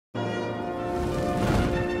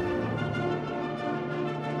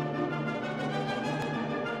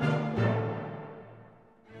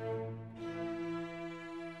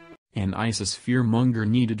an ISIS fearmonger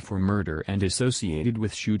needed for murder and associated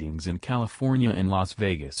with shootings in California and Las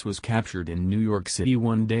Vegas, was captured in New York City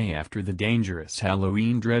one day after the dangerous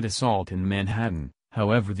Halloween dread assault in Manhattan.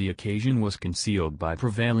 However, the occasion was concealed by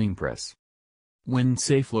prevailing press. When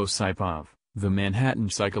Sayfullo Saipov, the Manhattan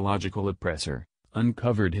psychological oppressor,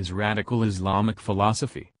 uncovered his radical Islamic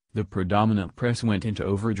philosophy, the predominant press went into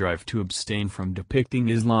overdrive to abstain from depicting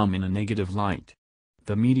Islam in a negative light.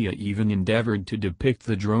 The media even endeavored to depict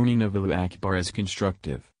the droning of Allahu Akbar as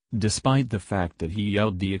constructive, despite the fact that he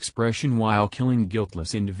yelled the expression while killing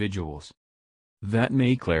guiltless individuals. That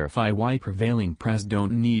may clarify why prevailing press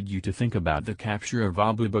don't need you to think about the capture of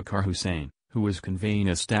Abu Bakr Hussein, who was conveying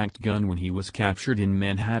a stacked gun when he was captured in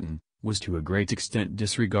Manhattan, was to a great extent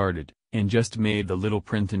disregarded, and just made the little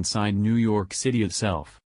print inside New York City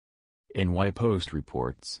itself. NY Post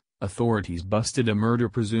reports, authorities busted a murder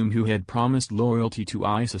presumed who had promised loyalty to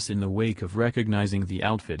ISIS in the wake of recognizing the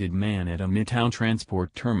outfitted man at a Midtown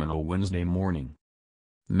transport terminal Wednesday morning.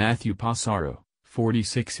 Matthew Passaro,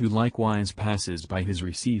 46, who likewise passes by his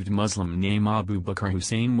received Muslim name Abu Bakr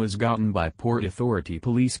Hussein, was gotten by Port Authority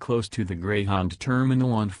police close to the Greyhound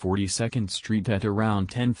terminal on 42nd Street at around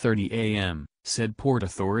 10:30 a.m., said Port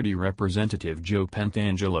Authority Representative Joe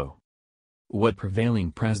Pentangelo. What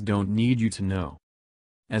prevailing press don't need you to know.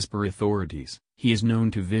 As per authorities, he is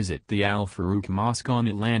known to visit the Al Farouk Mosque on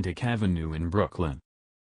Atlantic Avenue in Brooklyn.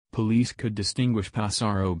 Police could distinguish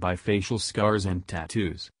Passaro by facial scars and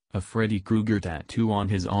tattoos, a Freddy Krueger tattoo on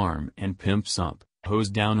his arm and Pimps Up, hose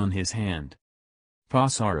down on his hand.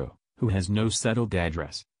 Passaro, who has no settled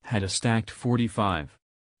address, had a stacked .45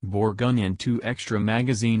 bore gun and 2 extra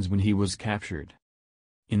magazines when he was captured.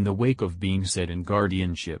 In the wake of being set in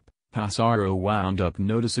guardianship, Passaro wound up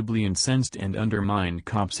noticeably incensed and undermined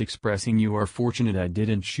cops, expressing "You are fortunate I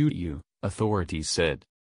didn't shoot you," authorities said.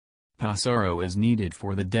 Passaro is needed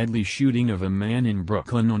for the deadly shooting of a man in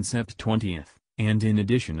Brooklyn on Sept 20th. And in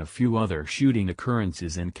addition a few other shooting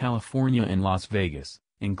occurrences in California and Las Vegas,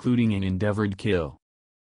 including an endeavored kill.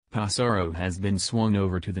 Passaro has been swung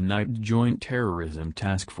over to the Night Joint Terrorism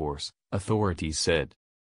Task Force, authorities said.